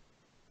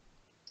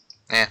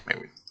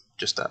 Maybe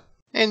just that.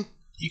 And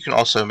you can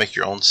also make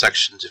your own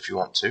sections if you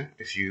want to,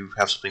 if you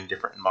have something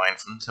different in mind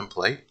from the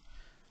template.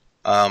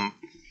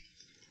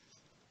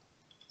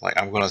 Like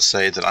I'm going to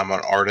say that I'm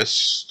an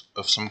artist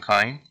of some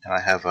kind, and I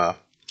have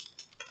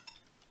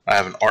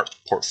an art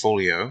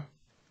portfolio,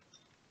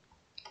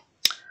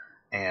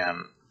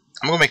 and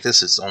I'm going to make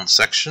this its own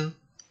section.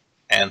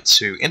 And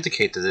to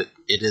indicate that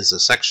it is a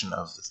section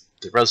of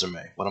the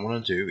resume, what I'm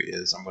going to do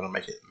is I'm going to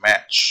make it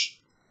match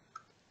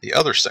the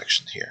other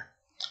section here.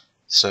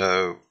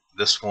 So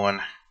this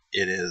one,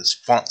 it is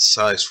font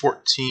size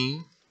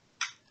 14.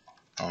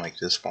 I'll make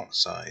this font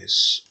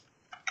size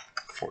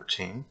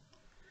 14.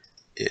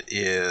 It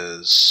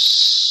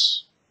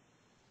is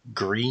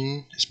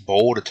green. It's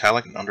bold,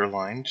 italic, and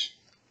underlined.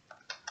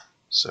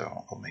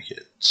 So I'll make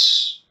it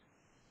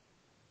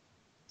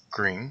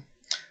green.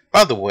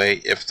 By the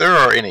way, if there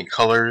are any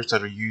colors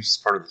that are used as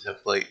part of the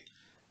template,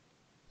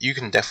 you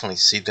can definitely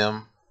see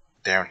them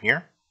down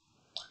here,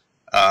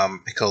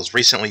 because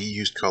recently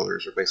used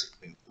colors are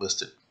basically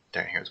listed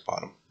down here at the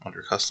bottom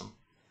under custom.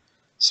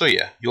 So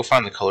yeah, you'll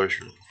find the colors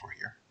you're looking for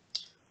here.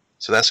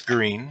 So that's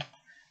green,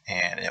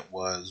 and it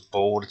was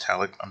bold,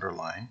 italic,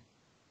 underline.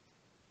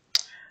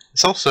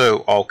 It's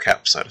also all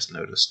caps, I just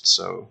noticed,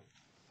 so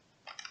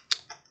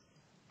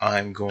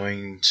I'm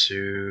going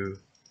to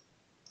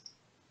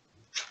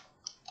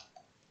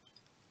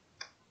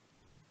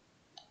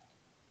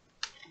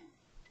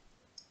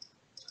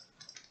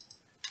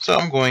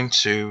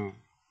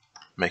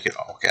make it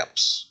all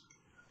caps.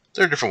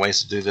 There are different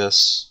ways to do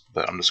this,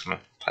 but I'm just going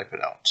to type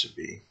it out to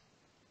be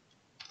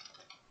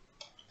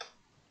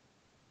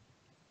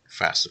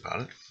fast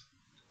about it.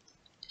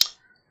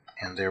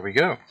 And there we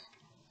go.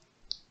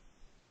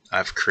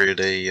 I've created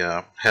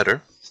a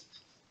header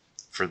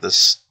for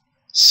this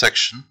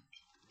section,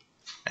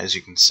 as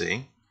you can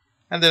see,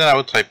 and then I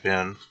would type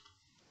in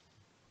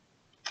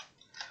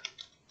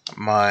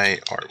my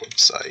art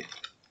website.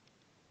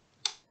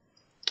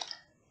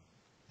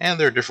 And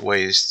there are different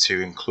ways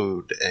to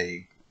include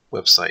a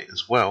website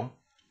as well.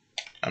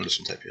 I'm just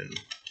going to type in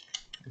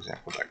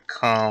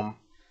example.com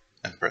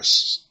and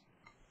press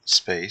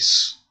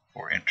space,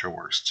 or enter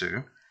works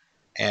too.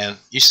 And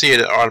you see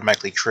it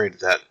automatically created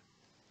that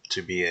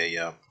to be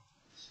a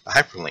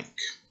hyperlink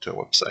to a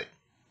website.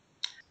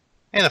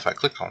 And if I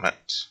click on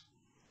it,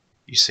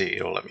 you see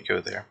it'll let me go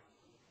there.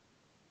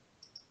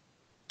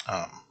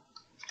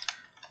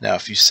 Now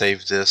if you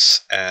save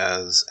this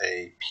as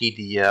a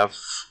PDF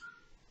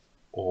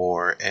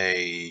or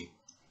a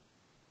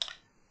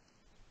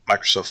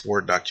Microsoft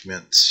Word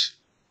document,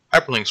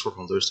 hyperlinks work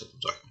on those type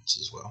of documents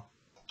as well.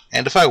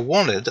 And if I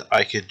wanted,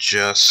 I could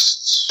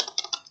just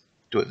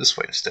do it this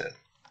way instead.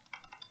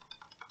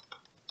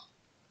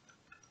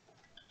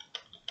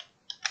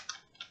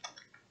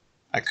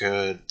 I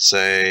could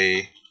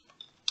say,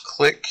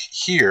 click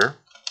here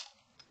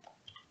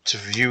to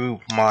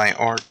view my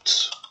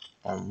art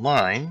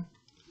online,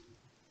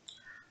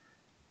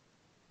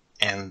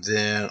 and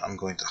then I'm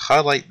going to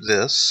highlight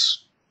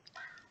this.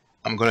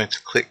 I'm going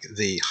to click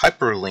the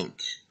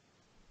hyperlink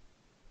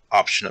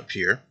option up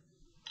here.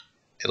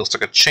 It looks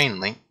like a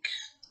chain link,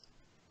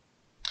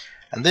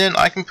 and then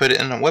I can put it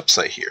in a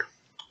website here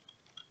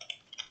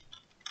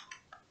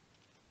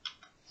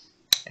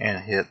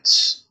and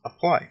hit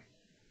apply.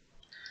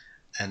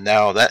 And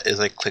now that is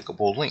a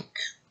clickable link.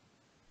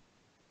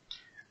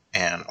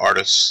 And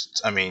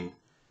artists, and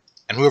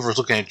whoever's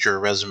looking at your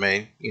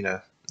resume,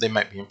 they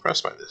might be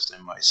impressed by this. They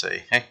might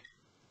say, hey,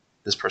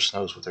 this person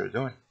knows what they're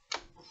doing.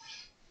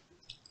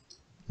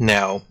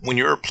 Now, when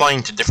you're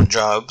applying to different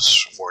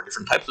jobs or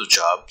different types of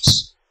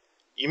jobs,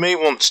 you may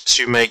want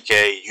to make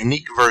a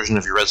unique version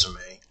of your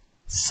resume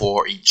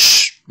for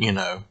each,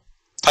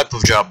 type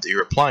of job that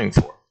you're applying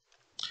for.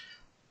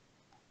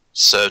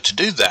 So to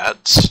do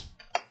that,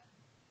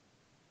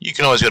 you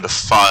can always go to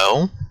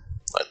File,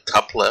 at the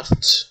top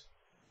left,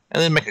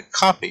 and then make a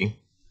copy,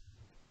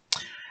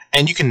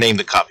 and you can name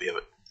the copy of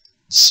it.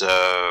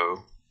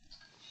 So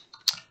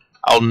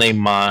I'll name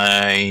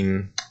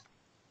mine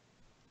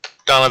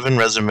Donovan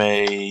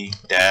Resume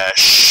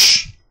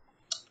dash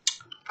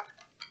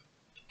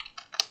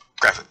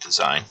graphic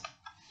design.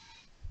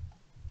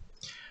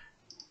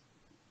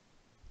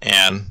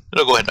 And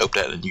it'll go ahead and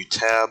open that in a new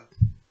tab.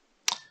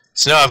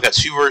 So now I've got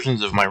two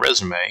versions of my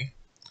resume.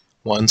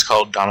 One's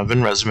called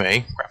Donovan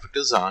Resume Graphic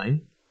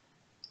Design,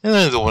 and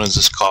then the other one is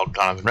just called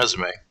Donovan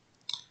Resume.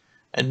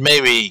 And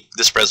maybe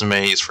this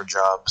resume is for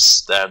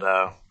jobs that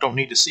don't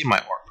need to see my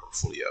art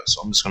portfolio,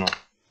 so I'm just going to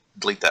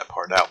delete that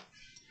part out.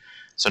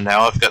 So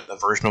now I've got a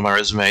version of my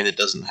resume that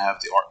doesn't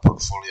have the art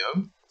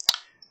portfolio,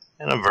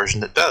 and a version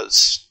that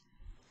does.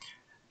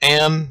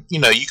 And, you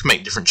know, you can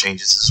make different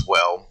changes as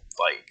well,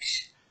 like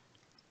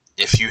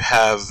if you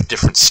have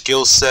different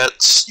skill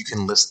sets, you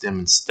can list them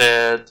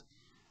instead.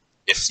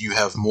 If you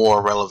have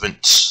more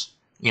relevant,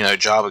 you know,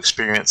 job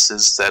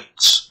experiences that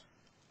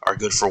are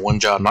good for one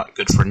job, not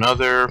good for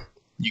another,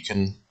 you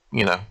can,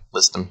 you know,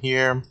 list them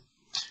here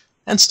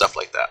and stuff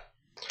like that.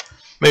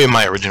 Maybe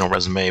my original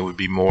resume would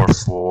be more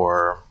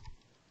for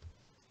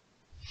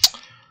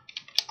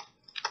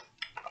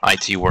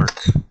IT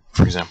work,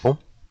 for example.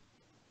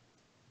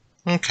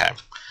 Okay.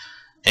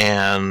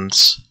 And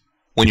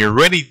when you're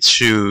ready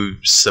to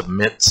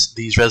submit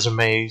these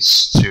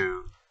resumes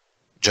to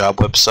job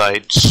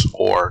websites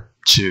or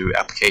to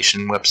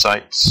application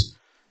websites,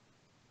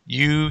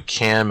 you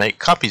can make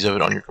copies of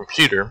it on your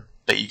computer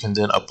that you can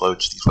then upload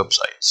to these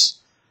websites.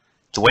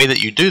 The way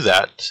that you do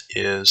that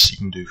is you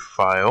can do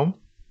File,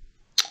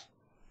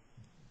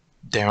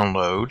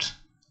 Download,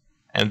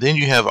 and then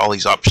you have all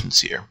these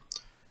options here.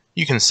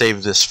 You can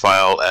save this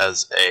file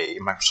as a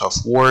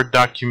Microsoft Word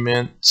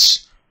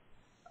document,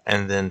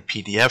 and then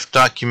PDF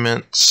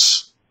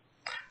documents.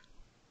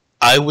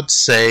 I would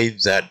say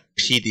that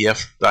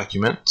PDF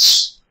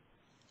documents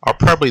are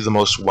probably the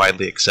most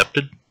widely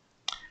accepted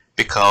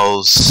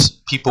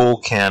because people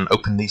can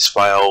open these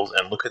files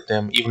and look at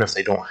them even if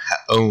they don't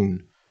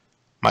own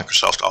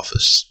Microsoft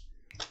Office.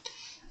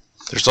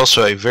 There's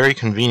also a very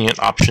convenient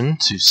option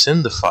to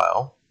send the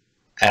file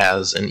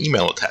as an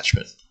email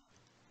attachment.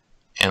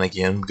 And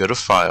again, go to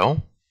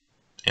File,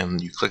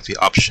 and you click the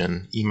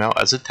option Email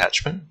as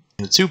Attachment.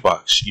 In the to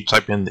box, you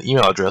type in the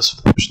email address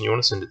of the person you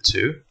want to send it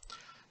to.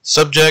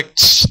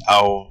 Subject,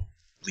 I'll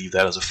leave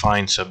that as a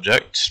fine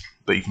subject,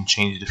 but you can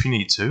change it if you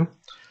need to.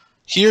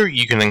 Here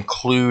you can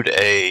include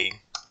a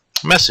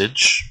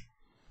message,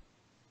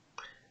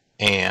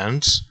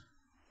 and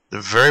at the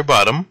very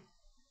bottom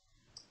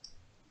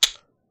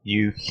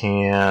you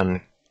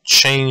can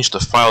change the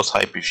file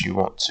type if you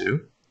want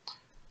to.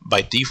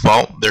 By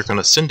default, they're going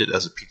to send it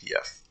as a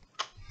PDF.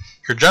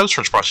 Your job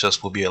search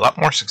process will be a lot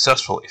more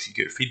successful if you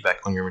get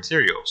feedback on your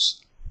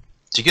materials.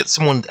 To get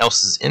someone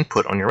else's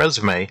input on your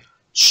resume,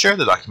 share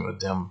the document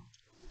with them.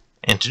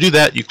 And to do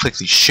that, you click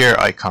the share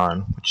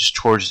icon, which is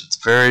towards the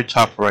very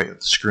top right of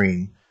the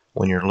screen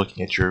when you're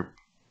looking at your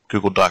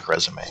Google Doc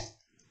resume.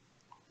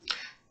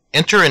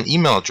 Enter an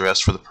email address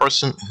for the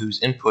person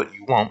whose input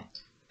you want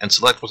and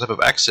select what type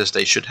of access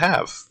they should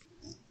have.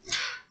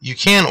 You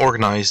can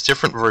organize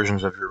different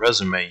versions of your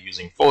resume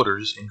using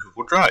folders in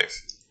Google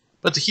Drive.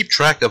 But to keep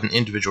track of an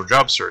individual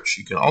job search,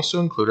 you can also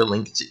include a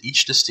link to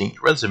each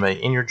distinct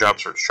resume in your job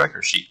search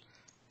tracker sheet.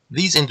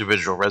 These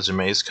individual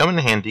resumes come in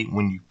handy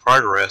when you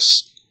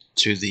progress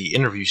to the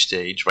interview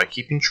stage by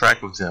keeping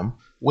track of them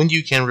when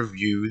you can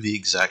review the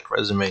exact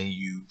resume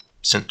you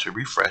sent to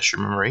refresh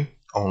your memory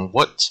on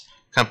what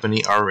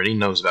company already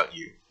knows about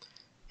you.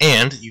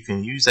 And you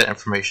can use that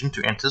information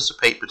to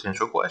anticipate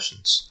potential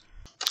questions.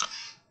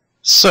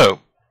 So,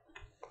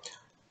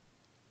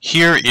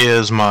 here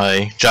is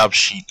my job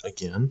sheet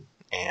again.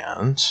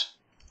 And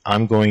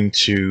I'm going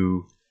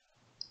to,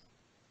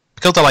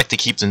 because I like to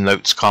keep the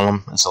notes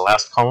column as the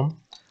last column,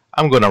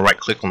 I'm going to right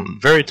click on the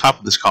very top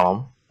of this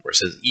column where it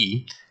says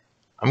E.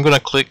 I'm going to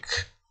click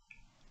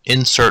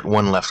Insert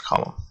One Left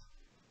Column.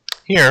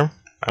 Here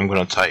I'm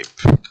going to type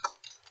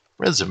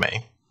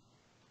resume,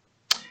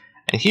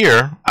 and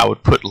here I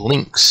would put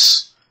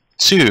links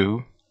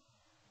to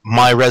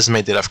my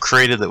resume that I've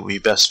created that would be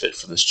best fit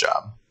for this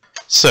job.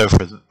 So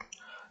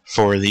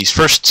for these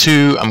first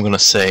two, I'm going to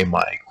say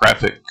my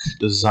graphic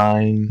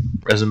design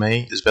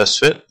resume is best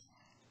fit.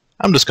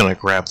 I'm just going to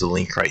grab the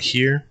link right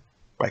here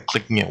by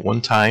clicking it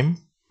one time,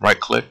 right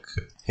click,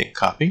 hit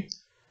copy,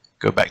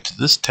 go back to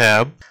this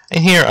tab,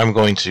 and here I'm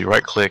going to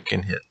right click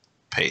and hit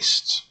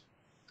paste.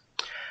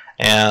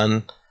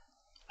 And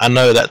I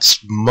know that's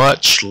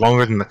much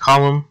longer than the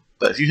column,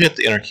 but if you hit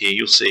the enter key,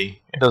 you'll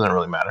see it doesn't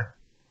really matter.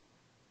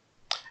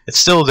 It's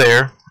still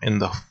there in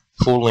the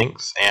full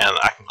length, and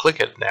I can click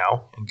it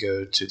now and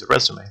go to the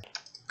resume.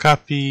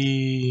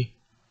 Copy,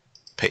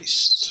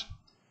 paste.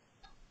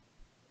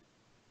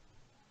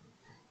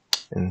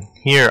 And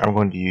here I'm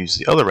going to use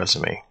the other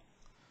resume,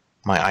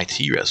 my IT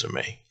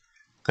resume.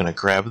 I'm going to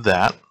grab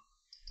that,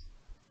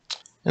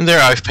 and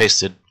there I've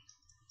pasted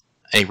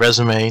a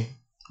resume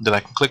that I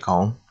can click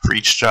on for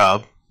each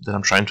job that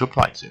I'm trying to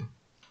apply to.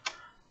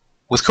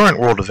 With current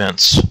world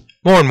events,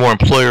 more and more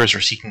employers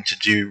are seeking to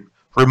do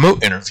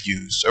remote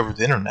interviews over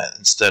the internet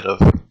instead of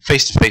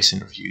face-to-face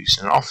interviews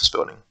in an office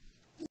building.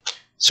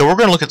 So we're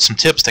going to look at some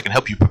tips that can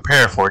help you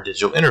prepare for a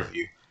digital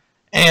interview.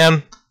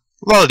 And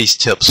a lot of these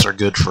tips are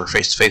good for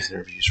face-to-face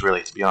interviews,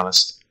 really, to be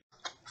honest.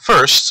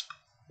 First,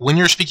 when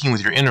you're speaking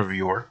with your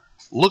interviewer,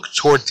 look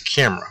toward the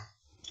camera.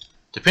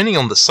 Depending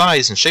on the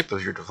size and shape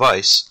of your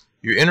device,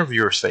 your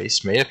interviewer's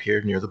face may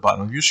appear near the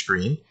bottom of your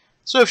screen,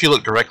 so if you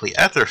look directly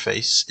at their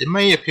face, it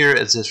may appear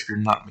as if you're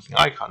not making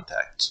eye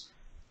contact.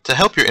 To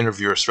help your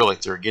interviewers feel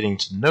like they're getting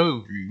to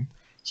know you,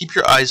 keep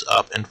your eyes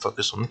up and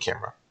focus on the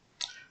camera.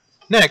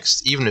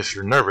 Next, even if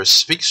you're nervous,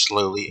 speak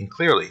slowly and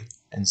clearly.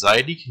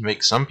 Anxiety can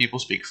make some people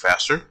speak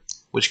faster,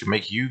 which can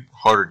make you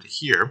harder to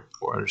hear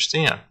or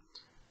understand.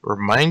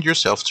 Remind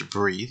yourself to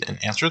breathe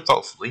and answer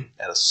thoughtfully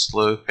at a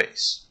slow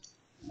pace.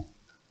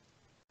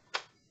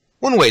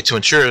 One way to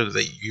ensure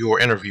that your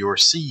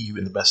interviewers see you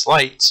in the best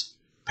light,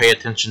 pay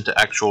attention to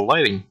actual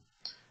lighting.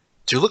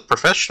 To look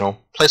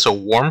professional, place a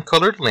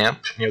warm-colored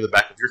lamp near the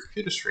back of your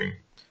computer screen,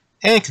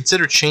 and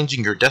consider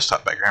changing your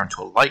desktop background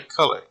to a light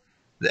color.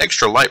 The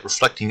extra light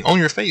reflecting on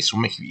your face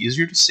will make you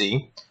easier to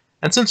see,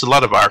 and since a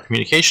lot of our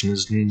communication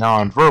is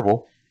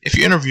non-verbal, if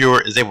your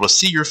interviewer is able to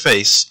see your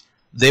face,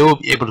 they will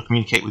be able to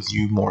communicate with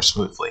you more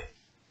smoothly.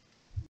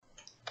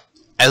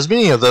 As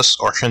many of us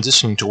are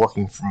transitioning to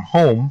working from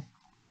home,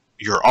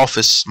 your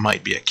office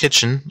might be a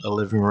kitchen, a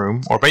living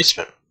room, or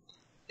basement.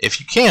 If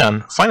you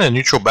can, find a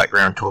neutral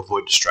background to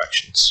avoid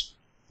distractions.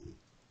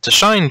 To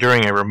shine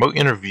during a remote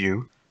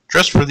interview,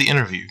 dress for the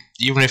interview,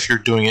 even if you're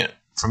doing it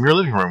from your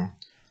living room.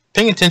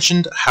 Paying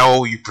attention to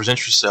how you present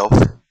yourself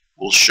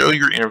will show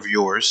your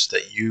interviewers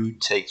that you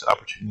take the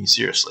opportunity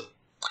seriously.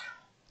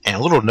 And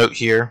a little note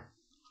here,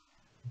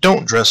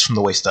 don't dress from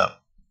the waist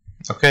up.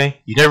 Okay?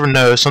 You never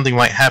know, something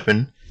might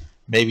happen.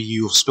 Maybe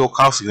you'll spill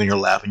coffee on your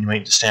lap and you might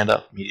need to stand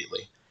up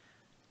immediately.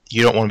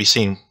 You don't want to be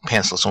seen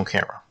pantsless on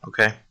camera,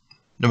 okay?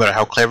 No matter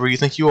how clever you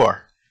think you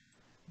are,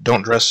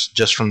 don't dress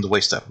just from the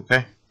waist up,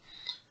 okay?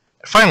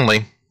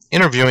 Finally,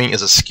 interviewing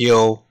is a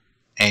skill,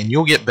 and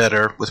you'll get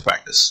better with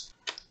practice.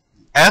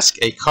 Ask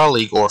a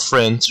colleague or a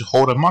friend to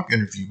hold a mock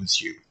interview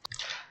with you.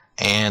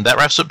 And that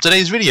wraps up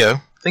today's video.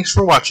 Thanks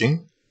for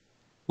watching.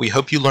 We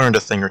hope you learned a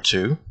thing or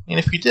two, and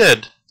if you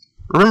did,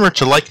 remember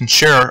to like and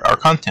share our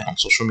content on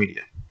social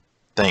media.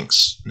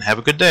 Thanks, and have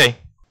a good day.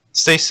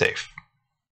 Stay safe.